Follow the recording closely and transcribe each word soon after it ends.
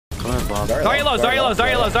Zarya low, Zarya low,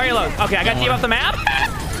 Zarya low, Zarya low. Okay, I got team off the map.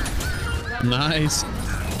 Nice.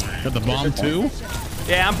 Got the bomb too.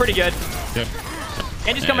 Yeah, I'm pretty good. Yep.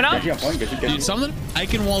 Angie's coming up. Dude, something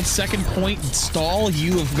Eichenwald's second point stall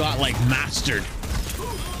you have got like mastered.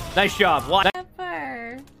 Nice job. What?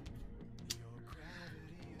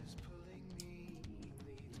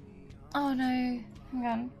 Oh no. Hang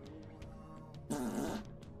on.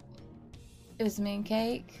 It was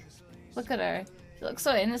Mooncake. Look at her. She looks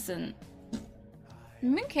so innocent.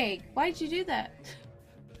 Mooncake, why'd you do that?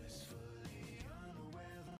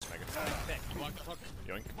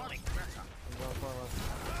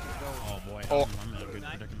 Oh boy. Oh. I'm in a good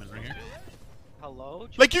predicament right here. Hello?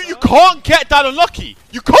 Like you can't get that unlucky.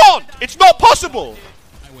 You can't. It's not possible.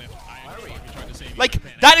 I whiffed. I tried to save you.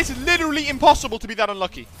 Like that is literally impossible to be that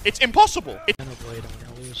unlucky. It's impossible.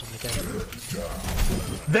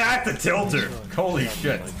 That's a tilter. Holy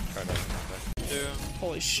shit.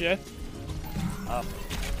 Holy shit.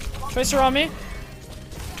 Tracer on me.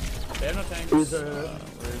 They have no tanks. Where's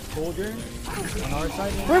Soldier? On our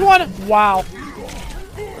side? We're one. Wow.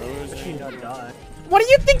 What do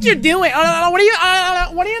you think you're doing? What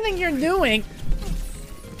do you think you're doing?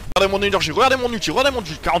 Regardez mon énergie, regardez mon ulti, regardez mon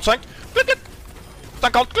ulti. 45. Clic, clic.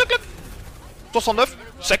 50. Clic, clic. 69.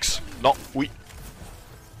 Sexe. Non. Oui.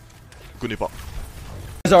 Je connais pas.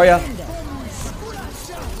 Zarya.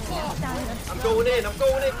 I'm going in.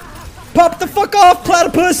 Pop the fuck off,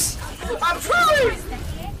 platypus! I'm trying!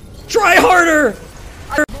 Try harder!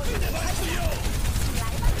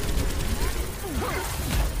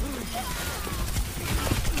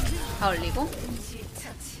 다 올리고.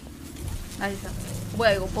 나이스.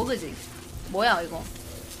 뭐야 이거 버그지? 뭐야 이거?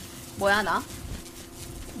 뭐야 나?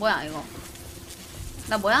 뭐야 이거?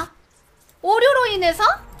 나 뭐야? 오류로 인해서?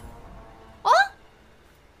 어?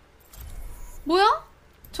 뭐야?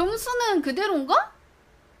 점수는 그대로인가?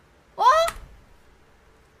 어?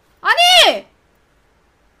 아니!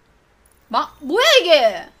 뭐야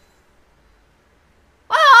이게?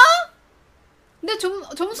 아! 내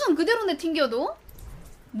점수는 그대로네 튕겨도?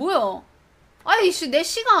 뭐야? 아이씨 내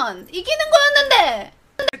시간 이기는 거였는데!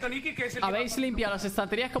 Habéis limpiado las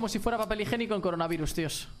estanterías como si fuera papel higiénico en coronavirus,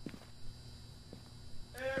 tíos.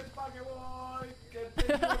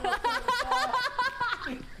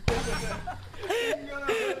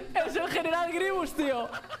 Es el general Grievous, tío.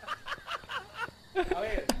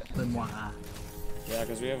 Yeah,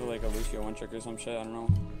 because we have like a Lucio one trick or some shit, I don't know.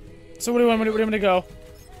 So what do you want me to go?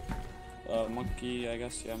 Monkey, I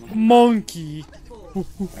guess, yeah. Monkey.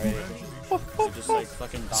 Alright. So just like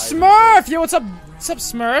fucking die. Smurf! Yo, what's up? What's up,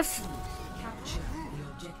 Smurf?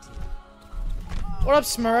 What up,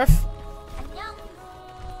 Smurf?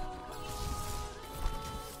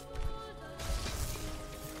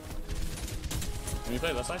 Can you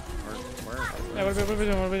play this side? Or where? Yeah, what are we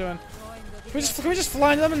doing? What are we doing? Can we just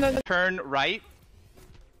fly into them and then Turn right.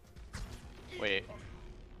 Wait.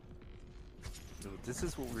 Dude, this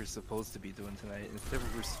is what we're supposed to be doing tonight. Instead,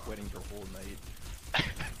 we're sweating the whole night.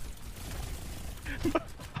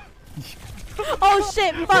 Oh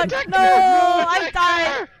shit, fuck, no, I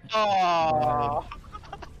died. Oh.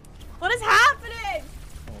 What is happening?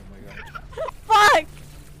 Oh my god. Fuck.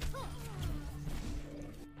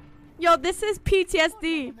 Yo, this is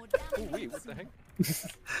PTSD. Oh wait, what the heck?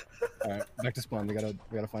 Alright, back to spawn. We gotta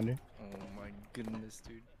find her. Oh my goodness,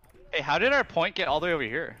 dude. Hey, how did our point get all the way over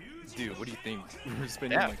here? Dude, what do you think? We were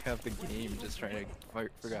spending like half the game just trying to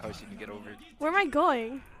figure out how she can get over. Where am I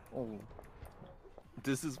going? Oh.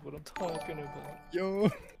 This is what I'm talking about. Yo.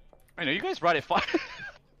 I know you guys brought it far.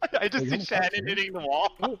 I just see Shannon hitting the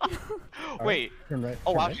wall. Wait. Turn right.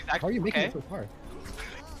 Oh turn wow, right. she's actually How are you making okay. it so far?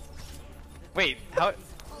 Wait, how?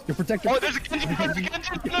 You're protected. Oh, there's a Genji! There's a Genji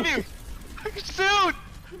in front of you! Shoot!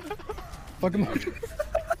 Fuck him up.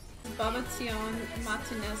 Babation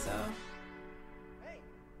Martinezzo.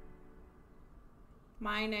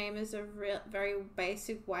 My name is a very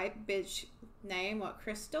basic white bitch name. What,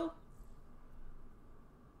 Crystal?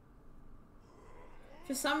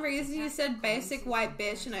 For some reason you said basic white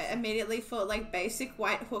bitch and I immediately thought like basic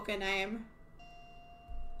white hooker name.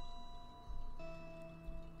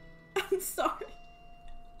 I'm sorry.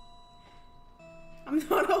 I'm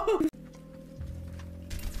not a hooker.